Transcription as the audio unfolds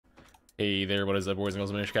Hey there, what is up, boys and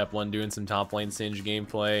girls? MINISHCAP 1 doing some top lane Singed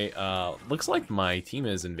gameplay. Looks like my team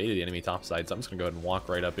has invaded the enemy top side, so I'm just gonna go ahead and walk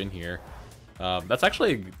right up in here. That's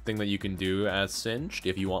actually a thing that you can do as Singed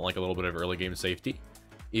if you want like a little bit of early game safety.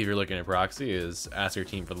 If you're looking at proxy, is ask your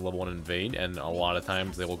team for the level 1 invade, and a lot of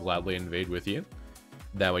times they will gladly invade with you.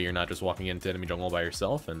 That way you're not just walking into enemy jungle by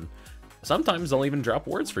yourself, and sometimes they'll even drop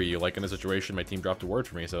wards for you. Like in this situation, my team dropped a ward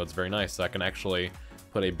for me, so it's very nice. So I can actually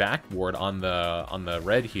put a back ward on the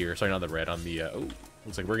red here. Sorry, not the red, on the oh,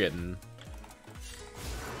 looks like we're getting.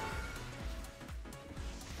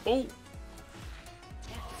 Oh,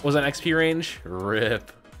 was that XP range?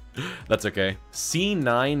 Rip. That's okay.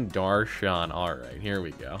 C9 Darshan. All right, here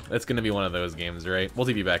we go. It's gonna be one of those games, right? We'll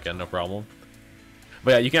TP back in, no problem.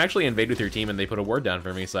 But yeah, you can actually invade with your team, and they put a ward down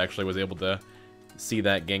for me, so I actually was able to see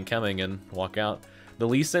that gank coming and walk out. The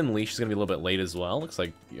Lee Sin leash is gonna be a little bit late as well. Looks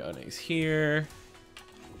like Yone's here.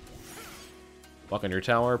 Walk on your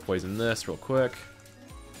tower, poison this real quick.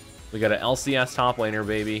 We got an LCS top laner,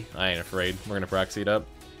 baby. I ain't afraid. We're gonna proxy it up.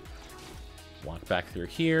 Walk back through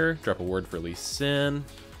here, drop a ward for Lee Sin.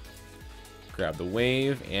 Grab the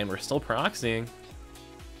wave, and we're still proxying.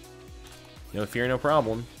 No fear, no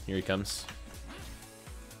problem. Here he comes.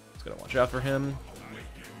 Just gotta watch out for him.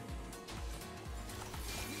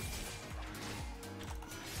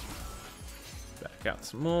 Back out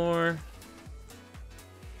some more.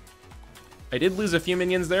 I did lose a few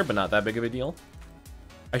minions there, but not that big of a deal.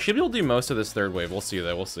 I should be able to do most of this third wave. We'll see,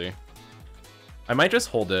 though. We'll see. I might just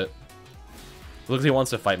hold it. It looks like he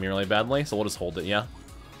wants to fight me really badly, so we'll just hold it, yeah.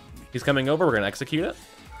 He's coming over. We're going to execute it.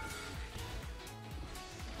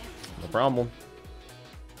 No problem.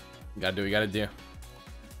 You gotta do what you gotta do.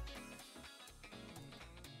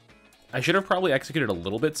 I should have probably executed a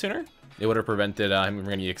little bit sooner. It would have prevented him from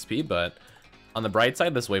getting EXP, but on the bright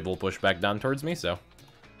side, this wave will push back down towards me, so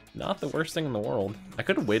not the worst thing in the world. I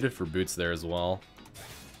could have waited for boots there as well.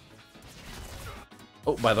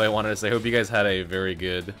 Oh, by the way, I wanted to say, I hope you guys had a very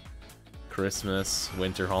good Christmas,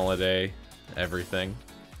 winter holiday, everything.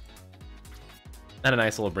 And a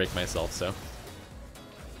nice little break myself, so.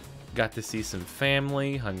 Got to see some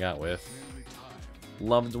family, hung out with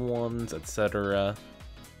loved ones, etc.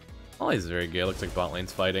 Ollie's very good. Looks like bot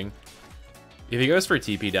lane's fighting. If he goes for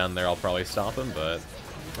TP down there, I'll probably stop him, but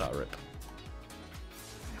rip.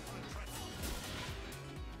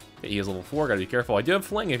 He is level 4, gotta be careful. I do have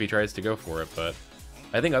Fling if he tries to go for it, but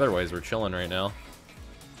I think otherwise we're chilling right now.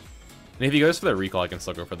 And if he goes for the recall, I can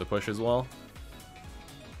still go for the push as well.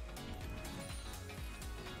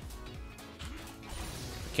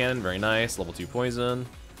 Cannon, very nice. Level 2 poison.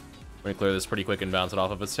 We're gonna clear this pretty quick and bounce it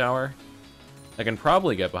off of his tower. I can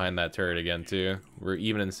probably get behind that turret again, too. We're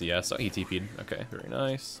even in CS. Oh, he TP'd. Okay, very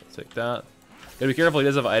nice. Let's take that. Gotta be careful, he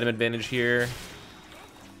does have item advantage here.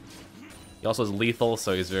 He also has lethal,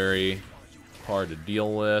 so he's very hard to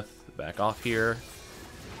deal with. Back off here.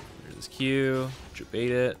 There's his Q. Bait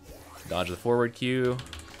it. Dodge the forward Q.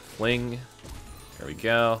 Fling. There we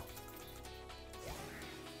go.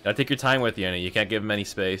 Gotta take your time with Yone. You can't give him any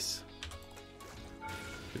space.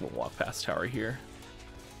 We'll walk past tower here.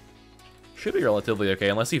 Should be relatively okay,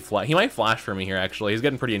 unless he might flash for me here, actually. He's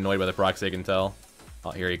getting pretty annoyed by the proxy, I can tell. Oh,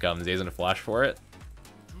 here he comes. He's gonna flash for it.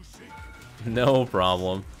 No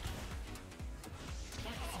problem.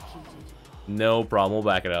 No problem.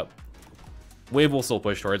 We'll back it up. Wave will still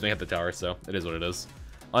push towards me at the tower, so it is what it is.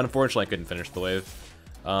 Unfortunately, I couldn't finish the wave.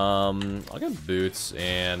 I'll get Boots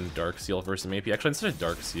and Dark Seal for some AP. Actually, instead of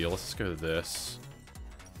Dark Seal, let's just go to this.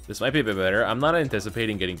 This might be a bit better. I'm not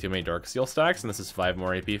anticipating getting too many Dark Seal stacks, and this is 5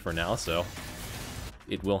 more AP for now, so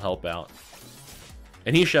it will help out.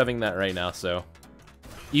 And he's shoving that right now, so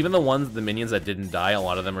even the minions that didn't die, a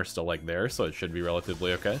lot of them are still like there, so it should be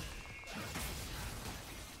relatively okay.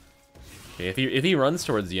 Okay, if he runs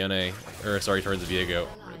towards Yone, or sorry, towards Viego,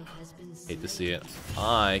 hate to see it.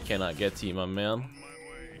 I cannot get to you, my man.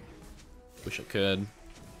 Wish I could.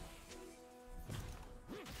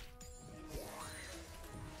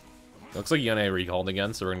 Looks like Yone recalled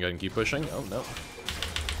again, so we're gonna go ahead and keep pushing. Oh no.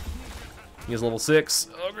 He's level 6.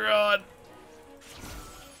 Oh god.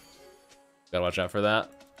 Gotta watch out for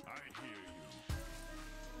that.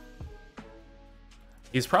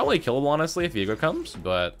 He's probably killable, honestly, if Viego comes,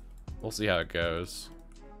 but we'll see how it goes.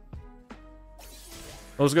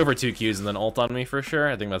 Let's go for 2 Qs and then ult on me for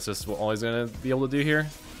sure. I think that's just what all he's gonna be able to do here.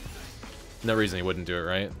 No reason he wouldn't do it,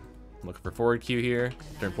 right? Looking for forward Q here.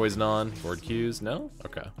 Turn poison on. Forward Qs. No?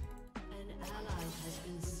 Okay.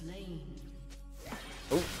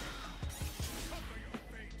 Oh.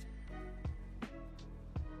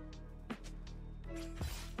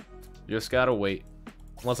 Just gotta wait.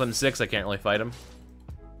 Unless I'm 6, I can't really fight him.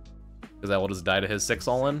 Because I will just die to his 6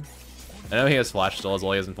 all in. I know he has flash still as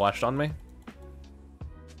well. He hasn't flashed on me.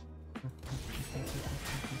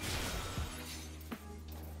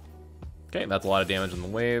 Okay, that's a lot of damage in the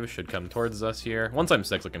wave. Should come towards us here. Once I'm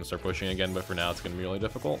 6, I can start pushing again, but for now it's going to be really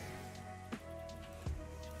difficult.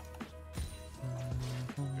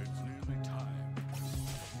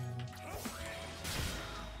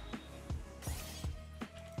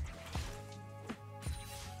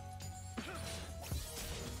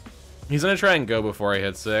 He's going to try and go before I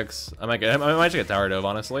hit 6. I might just get tower dove,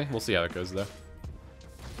 honestly. We'll see how it goes, though.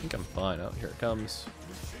 I think I'm fine. Oh, here it comes.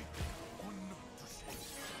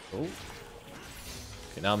 Oh.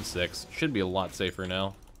 Okay, now I'm 6. Should be a lot safer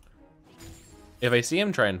now. If I see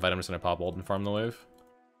him try and fight, I'm just gonna pop ult and farm the wave.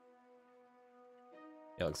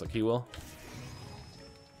 Yeah, looks like he will.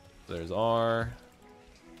 There's R.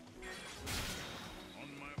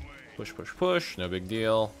 Push, push, push. No big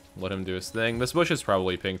deal. Let him do his thing. This bush is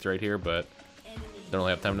probably pinked right here, but don't really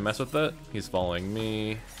have time to mess with it. He's following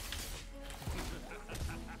me.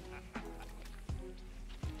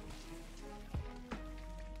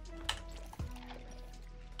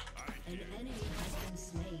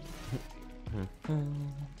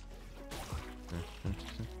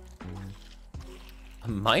 I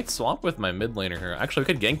might swap with my mid laner here. Actually,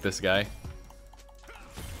 we could gank this guy.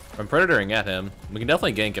 I'm predatoring at him. We can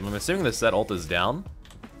definitely gank him. I'm assuming the set ult is down.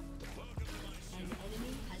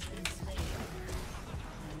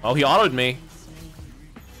 Oh, he autoed me.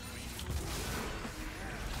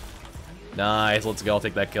 Nice, let's go. I'll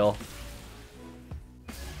take that kill.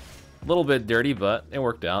 A little bit dirty, but it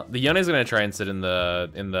worked out. The Yone's gonna try and sit in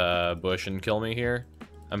the bush and kill me here.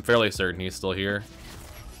 I'm fairly certain he's still here.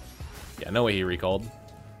 Yeah, no way he recalled.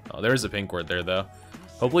 Oh, there's a pink ward there, though.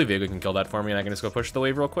 Hopefully Veiga can kill that for me, and I can just go push the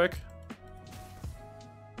wave real quick.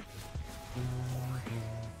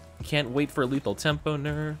 Can't wait for lethal tempo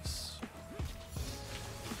nerfs.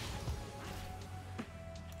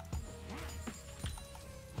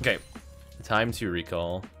 Okay, time to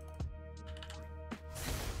recall.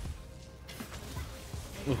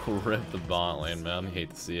 Ooh, rip the bot lane, man. I hate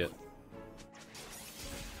to see it.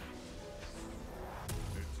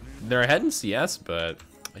 They're ahead in CS, but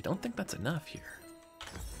I don't think that's enough here.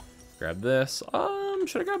 Grab this.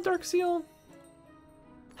 Should I grab Dark Seal?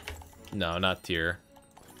 No, not tier.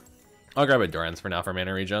 I'll grab a Doran's for now for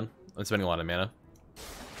mana regen. I'm spending a lot of mana.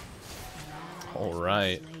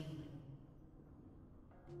 Alright.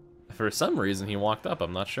 For some reason he walked up,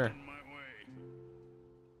 I'm not sure.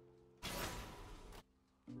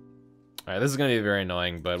 Alright, this is gonna be very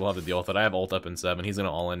annoying, but we'll have to deal with it. I have ult up in 7. He's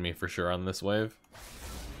gonna all-in me for sure on this wave.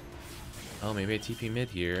 Oh, maybe a TP mid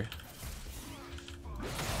here.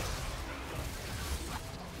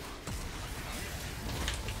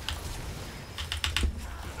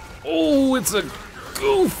 Oh, it's a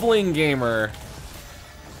goofling gamer.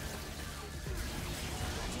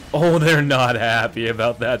 Oh, they're not happy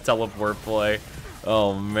about that teleport play.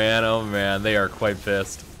 Oh man, they are quite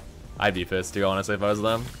pissed. I'd be pissed too, honestly, if I was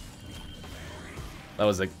them. That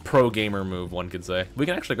was a pro gamer move, one could say. We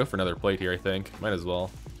can actually go for another plate here, I think. Might as well.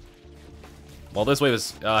 Well, this wave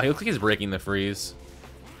is... he looks like he's breaking the freeze.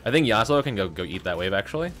 I think Yasuo can go eat that wave,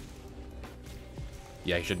 actually.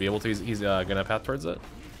 Yeah, he should be able to. He's gonna path towards it.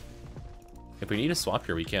 If we need to swap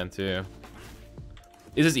here, we can, too.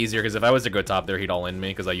 It's just easier, because if I was to go top there, he'd all-in me,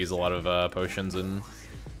 because I use a lot of potions and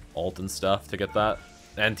ult and stuff to get that.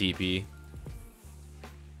 And TP.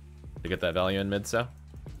 To get that value in mid, so.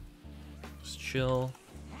 Just chill.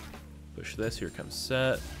 Push this. Here comes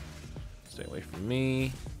set. Stay away from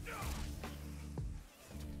me.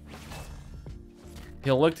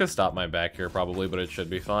 He'll look to stop my back here, probably, but it should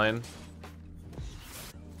be fine.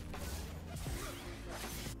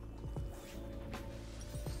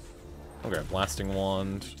 I'll grab Blasting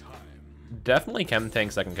Wand. Definitely Chem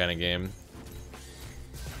Tank second kind of game.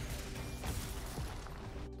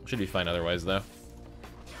 Should be fine otherwise, though.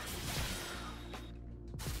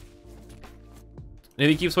 And if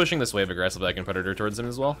he keeps pushing this wave aggressively, I can Predator towards him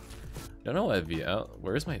as well. Don't know what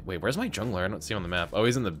where's my jungler? I don't see him on the map. Oh,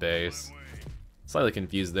 he's in the base. Slightly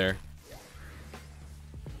confused there.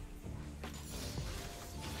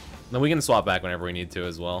 Then we can swap back whenever we need to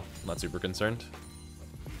as well. I'm not super concerned.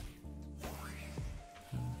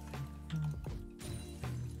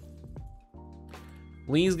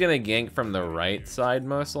 Lee's gonna gank from the right side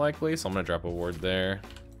most likely, so I'm gonna drop a ward there.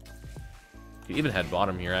 He even had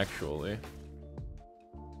bottom here actually.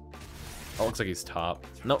 Oh, looks like he's top.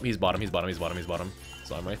 Nope, he's bottom, he's bottom, he's bottom, he's bottom.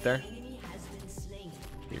 So I'm right there.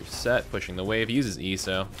 Here's set, pushing the wave. He uses E,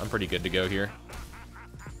 so I'm pretty good to go here.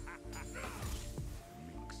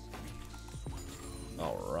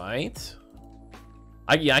 Alright.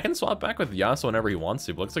 Yeah, I can swap back with Yasuo whenever he wants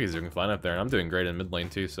to, but looks like he's doing fine up there, and I'm doing great in mid lane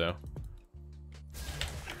too, so.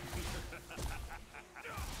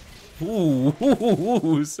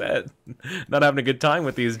 Ooh, set. Not having a good time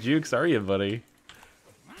with these jukes, are you, buddy?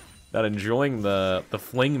 Not enjoying the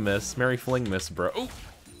fling miss. Merry fling miss, bro. Ooh.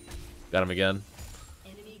 Got him again.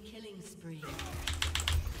 Enemy killing spree.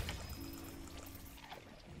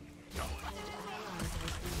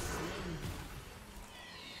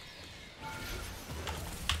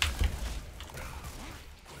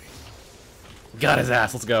 Got his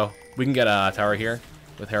ass. Let's go. We can get a tower here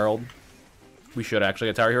with Herald. We should actually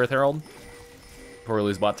get a tower here with Herald before we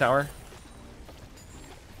lose bot tower.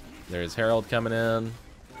 There's Herald coming in.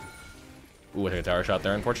 Ooh, I took a tower shot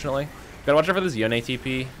there, unfortunately. Gotta watch out for this Yone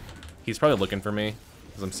TP. He's probably looking for me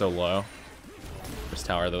because I'm so low. There's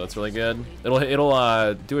tower though, that's really good.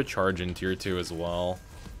 It'll do a charge in tier 2 as well.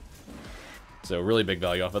 So really big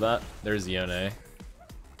value off of that. There's Yone.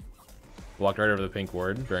 Walked right over the pink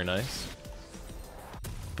ward, very nice.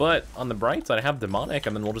 But on the bright side, I have Demonic,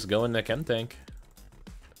 and then we'll just go into Chem Tank.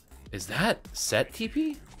 Is that set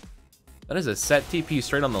TP? That is a set TP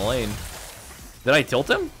straight on the lane. Did I tilt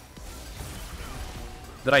him?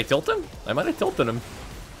 Did I tilt him? I might have tilted him.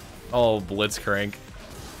 Oh, Blitzcrank.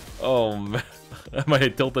 Oh, man. I might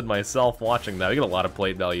have tilted myself watching that. We get a lot of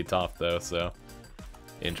plate value top, though, so.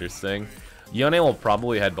 Interesting. Yone will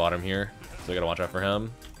probably head bottom here, so I gotta watch out for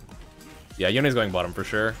him. Yeah, Yone's going bottom for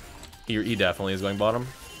sure. He definitely is going bottom.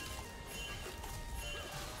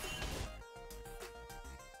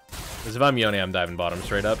 Because if I'm Yone, I'm diving bottom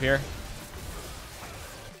straight up here.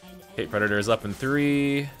 Okay, Predator is up in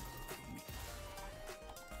 3.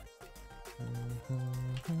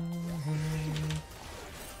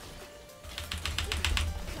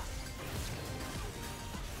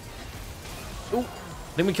 Ooh, I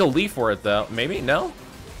think we kill Lee for it though. Maybe? No?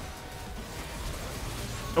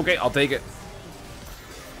 Okay, I'll take it.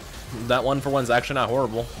 That 1-for-1's actually not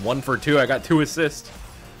horrible. 1 for 2, I got 2 assists.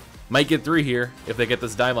 Might get 3 here if they get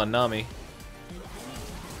this dive on Nami.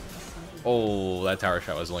 Oh, that tower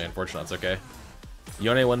shot was really unfortunate. That's okay.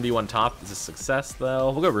 Yone 1v1 top is a success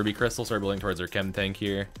though. We'll go Ruby Crystal, start building towards our Chem Tank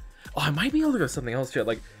here. Oh, I might be able to go something else, shit.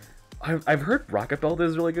 Like, I've heard Rocket Belt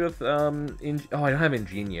is really good with, oh, I don't have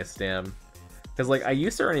Ingenious, damn. Because, like, I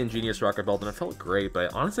used to run Ingenious Rocket Belt and it felt great,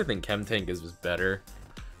 but I honestly think Chem Tank is just better.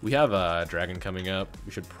 We have a Dragon coming up.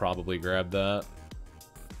 We should probably grab that.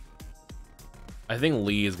 I think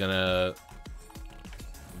Lee is gonna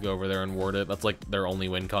go over there and ward it. That's like their only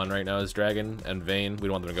win con right now is Dragon and Vayne. We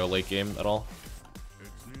don't want them to go late game at all.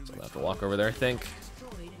 So I have to walk over there, I think.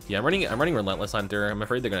 Yeah, I'm running Relentless Hunter. I'm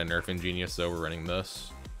afraid they're gonna nerf Ingenious, so we're running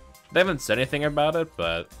this. They haven't said anything about it,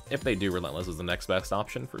 but if they do, Relentless is the next best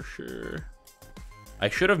option for sure. I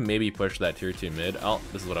should have maybe pushed that tier 2 mid. Oh,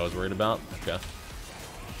 this is what I was worried about. Okay.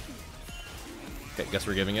 Okay, guess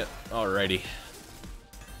we're giving it. Alrighty.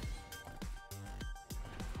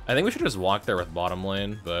 I think we should just walk there with bottom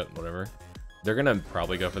lane, but whatever. They're gonna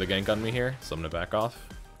probably go for the gank on me here, so I'm gonna back off.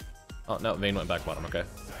 Oh, no, Vayne went back bottom, okay.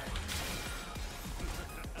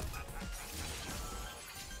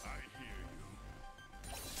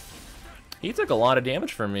 He took a lot of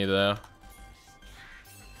damage from me, though.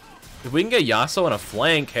 If we can get Yasuo in a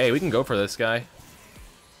flank, hey, we can go for this guy.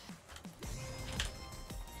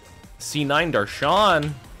 C9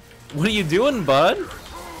 Darshan, what are you doing, bud?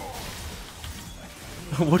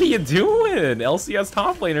 What are you doing? LCS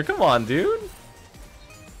top laner, come on, dude.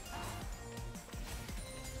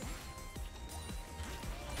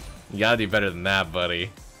 You gotta do better than that,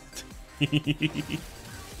 buddy.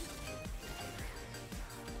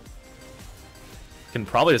 Can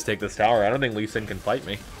probably just take this tower. I don't think Lee Sin can fight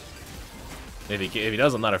me. If he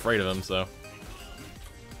does, I'm not afraid of him, so.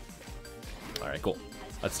 Alright, cool.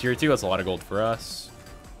 That's tier 2, that's a lot of gold for us.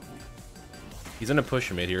 He's gonna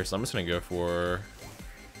push mid here, so I'm just gonna go for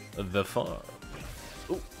the farm.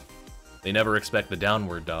 Ooh. They never expect the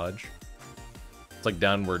downward dodge. It's like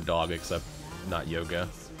downward dog, except not yoga.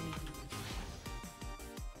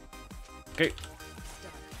 Okay.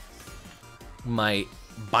 My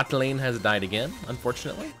bot lane has died again,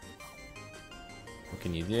 unfortunately. What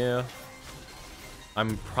can you do?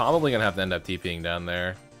 I'm probably gonna have to end up TPing down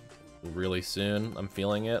there really soon. I'm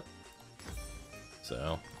feeling it.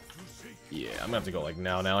 So, yeah, I'm gonna have to go like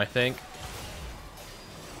now, I think.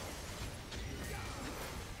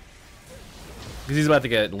 Because he's about to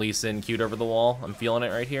get Lee Sin queued over the wall. I'm feeling it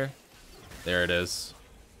right here. There it is.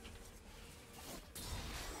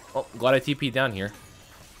 Oh, glad I TP'd down here.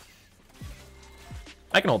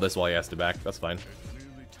 I can hold this while he has to back. That's fine.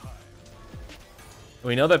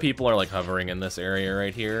 We know that people are like hovering in this area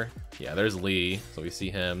right here. Yeah, there's Lee, so we see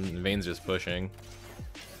him. And Vayne's just pushing.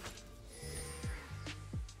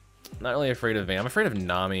 Not really afraid of Vayne. I'm afraid of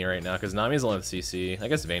Nami right now, because Nami's only with CC. I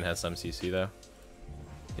guess Vayne has some CC, though.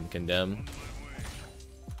 Can condemn.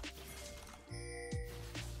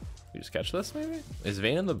 We just catch this, maybe? Is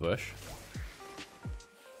Vayne in the bush?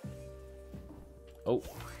 Oh.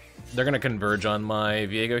 They're gonna converge on my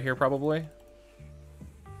Viego here, probably.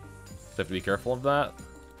 So I have to be careful of that.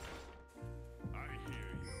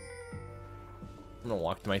 I'm gonna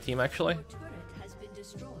walk to my team, actually.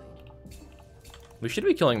 We should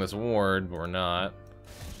be killing this ward, but we're not.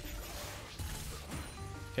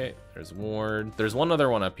 Okay, there's ward. There's one other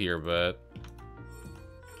one up here, but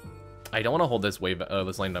I don't want to hold this wave,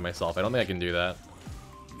 this lane by myself. I don't think I can do that.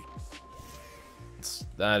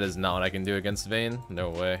 That is not what I can do against Vayne.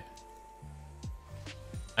 No way.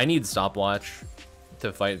 I need stopwatch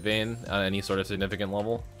to fight Vayne on any sort of significant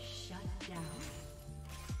level.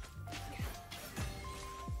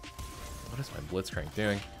 What is my Blitzcrank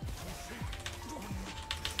doing?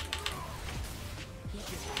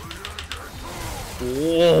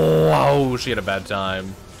 Wow, she had a bad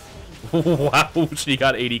time. Wow, she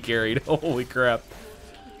got 80 carried. Holy crap.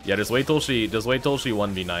 Yeah, just wait till she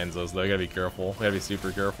 1v9s us though. You gotta be careful. We gotta be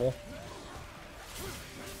super careful.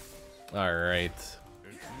 Alright.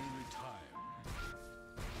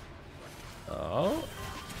 Oh.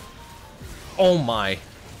 Oh my.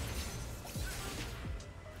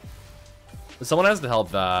 Someone has to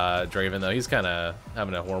help Draven though. He's kinda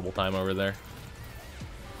having a horrible time over there.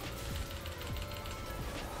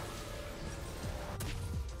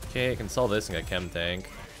 Okay, I can sell this and get Chem Tank.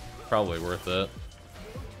 Probably worth it.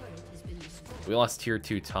 We lost tier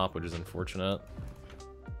 2 top, which is unfortunate.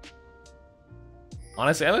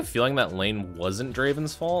 Honestly, I have a feeling that lane wasn't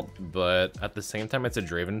Draven's fault, but at the same time, it's a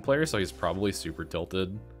Draven player, so he's probably super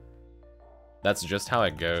tilted. That's just how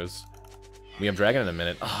it goes. We have Dragon in a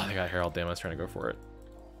minute. Oh, they got Herald. Damn, I was trying to go for it.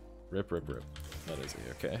 Rip, rip, rip. That is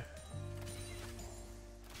okay.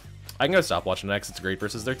 I can go stopwatch next. It's great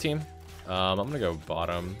versus their team. I'm gonna go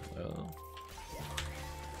bottom.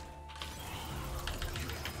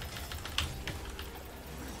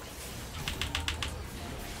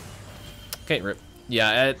 Okay, rip.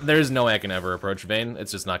 Yeah, there's no way I can ever approach Vayne.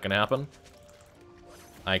 It's just not gonna happen.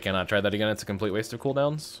 I cannot try that again. It's a complete waste of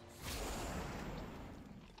cooldowns.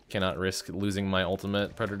 Cannot risk losing my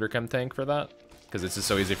ultimate Predator Chem Tank for that, because it's just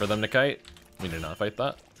so easy for them to kite. We did not fight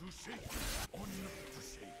that.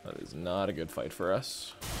 That is not a good fight for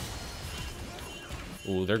us.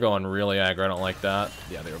 Ooh, they're going really aggro. I don't like that.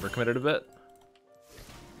 Yeah, they overcommitted a bit.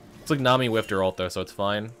 It's like Nami whiffed her ult though, so it's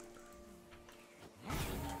fine.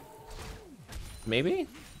 Maybe?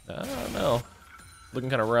 I don't know. Looking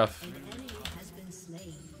kind of rough.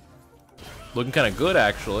 Looking kind of good,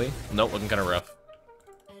 actually. Nope, looking kind of rough.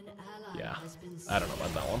 Yeah, I don't know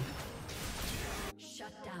about that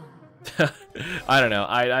one. I don't know.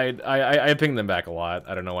 I pinged them back a lot.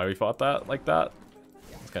 I don't know why we fought that like that.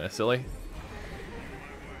 It's kind of silly.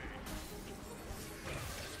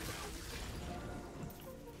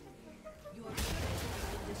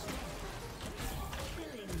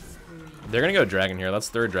 They're gonna go dragon here. That's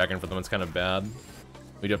third dragon for them. It's kind of bad.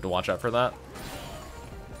 We do have to watch out for that.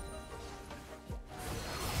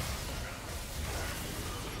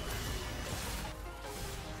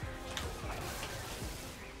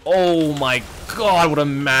 Oh my god, what a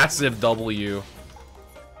massive W.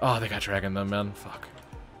 Oh, they got dragon though, man. Fuck.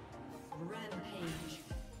 Rampage.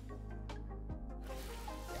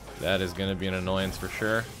 That is gonna be an annoyance for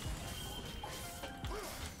sure.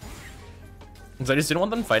 Because I just didn't want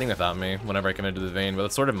them fighting without me whenever I committed to the Vayne, but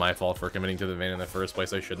it's sort of my fault for committing to the Vayne in the first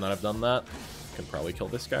place. I should not have done that. Can probably kill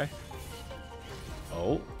this guy.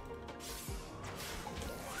 Oh.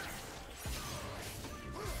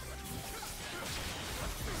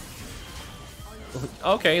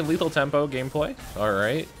 Okay, lethal tempo gameplay.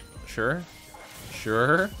 Alright. Sure.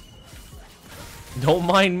 Sure. Don't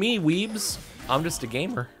mind me, weebs. I'm just a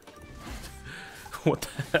gamer. What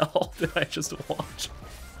the hell did I just watch?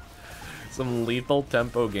 Some lethal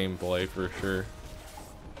tempo gameplay for sure.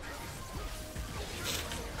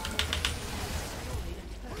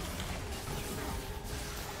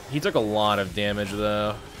 He took a lot of damage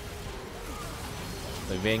though.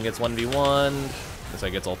 The Vayne gets 1v1. This guy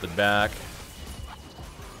gets ulted back.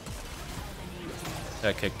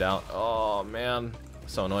 Got kicked out. Oh man,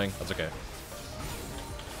 so annoying. That's okay.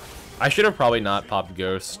 I should have probably not popped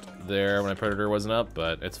Ghost there when my Predator wasn't up,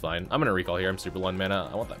 but it's fine. I'm gonna recall here. I'm super low on mana.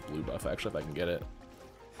 I want that blue buff actually if I can get it.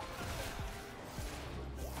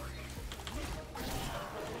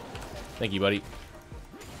 Thank you, buddy.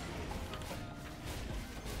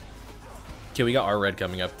 Okay, we got our red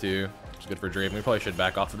coming up too, which is good for Draven. We probably should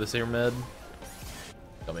back off of this here mid.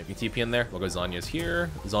 Don't make me TP in there. We'll go Zhonya's here.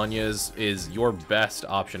 Zhonya's is your best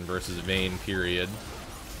option versus Vayne, period.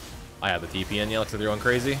 I have the TP in. Yeah, looks like they're going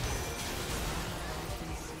crazy.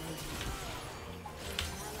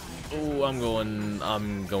 Oh, I'm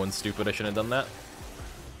going stupid. I shouldn't have done that.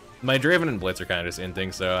 My Draven and Blitz are kind of just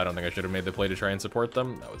inting, so I don't think I should have made the play to try and support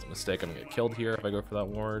them. That was a mistake. I'm gonna get killed here if I go for that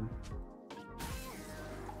ward.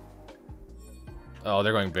 Oh,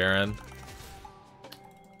 they're going Baron.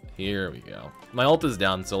 Here we go. My ult is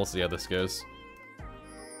down, so we'll see how this goes.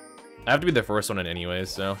 I have to be the first one in anyways,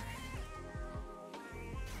 so.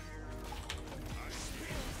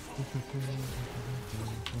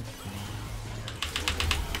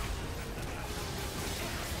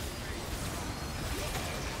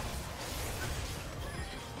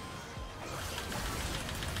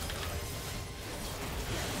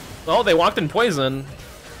 Oh, they walked in poison.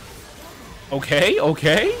 Okay,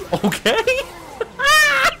 okay, okay.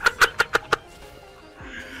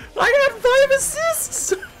 I got 5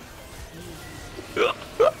 assists.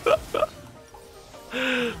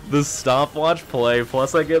 The stopwatch play,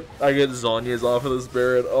 plus I get Zhonya's off of this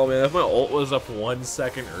Baron. Oh man, if my ult was up 1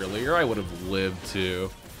 second earlier, I would have lived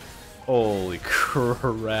too. Holy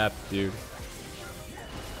crap, dude.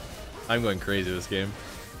 I'm going crazy this game.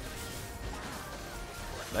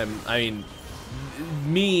 I mean,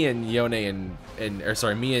 me and Yone me and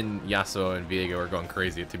Yasuo and Viego are going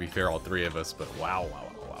crazy, to be fair, all 3 of us, but wow.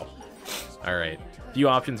 Alright, few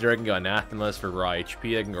options here. I can go Anathemas for raw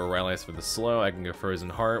HP, I can go Rylance for the slow, I can go Frozen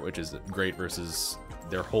Heart, which is great versus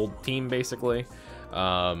their whole team, basically.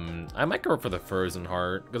 I might go for the Frozen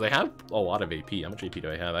Heart, because I have a lot of AP. How much AP do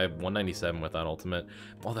I have? I have 197 with that ultimate.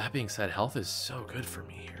 Well, that being said, health is so good for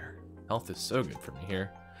me here.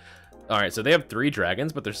 Alright, so they have 3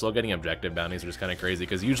 dragons, but they're still getting objective bounties, which is kind of crazy,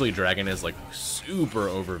 because usually dragon is like super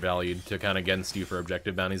overvalued to count against you for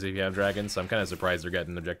objective bounties if you have dragons, so I'm kind of surprised they're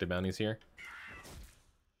getting objective bounties here.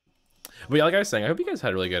 But yeah, like I was saying, I hope you guys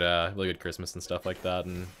had really good Christmas and stuff like that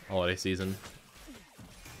and holiday season.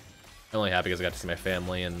 I'm only happy because I got to see my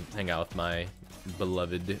family and hang out with my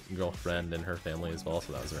beloved girlfriend and her family as well,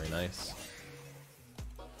 so that was very nice.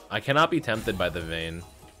 I cannot be tempted by the Vayne.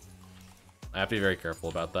 I have to be very careful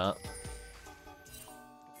about that.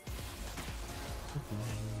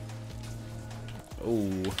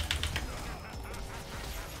 Oh.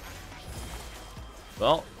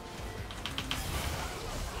 Well.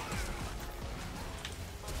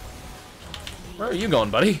 Where are you going,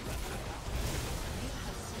 buddy?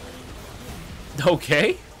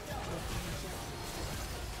 Okay.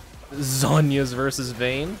 Zhonya's versus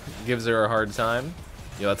Vayne. Gives her a hard time.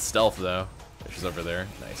 Yo, that's stealth, though. She's over there.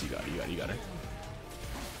 Nice, you got her.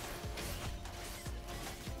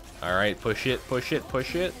 Alright, push it.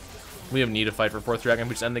 We have need to fight for 4th dragon.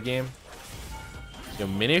 We just end the game. Yo,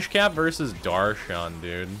 MINISHCAP versus DARSHAN,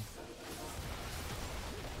 dude.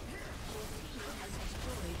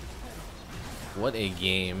 What a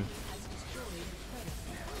game.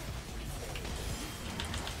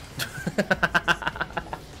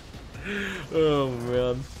 Oh,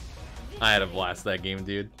 man. I had a blast that game,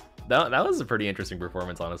 dude. That was a pretty interesting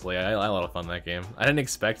performance, honestly. I had a lot of fun that game. I didn't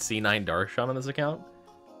expect C9 DARSHAN on this account.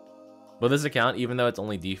 But this account, even though it's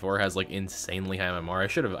only D4, has like insanely high MMR.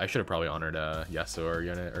 I should have probably honored Yasuo or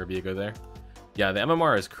Yone or Viego there. Yeah, the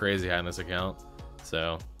MMR is crazy high on this account.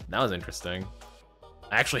 So that was interesting.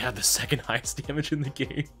 I actually had the 2nd highest damage in the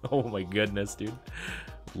game. Oh my goodness, dude.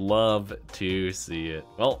 Love to see it.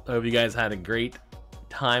 Well, I hope you guys had a great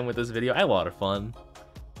time with this video. I had a lot of fun.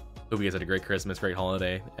 Hope you guys had a great Christmas, great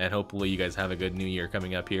holiday, and hopefully you guys have a good new year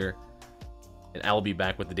coming up here. And I will be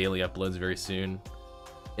back with the daily uploads very soon.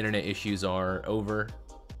 Internet issues are over,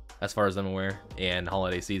 as far as I'm aware, and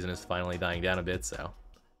holiday season is finally dying down a bit, so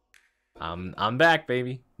I'm back,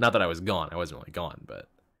 baby. Not that I was gone. I wasn't really gone, but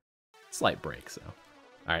slight break, so.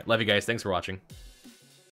 Alright, love you guys. Thanks for watching.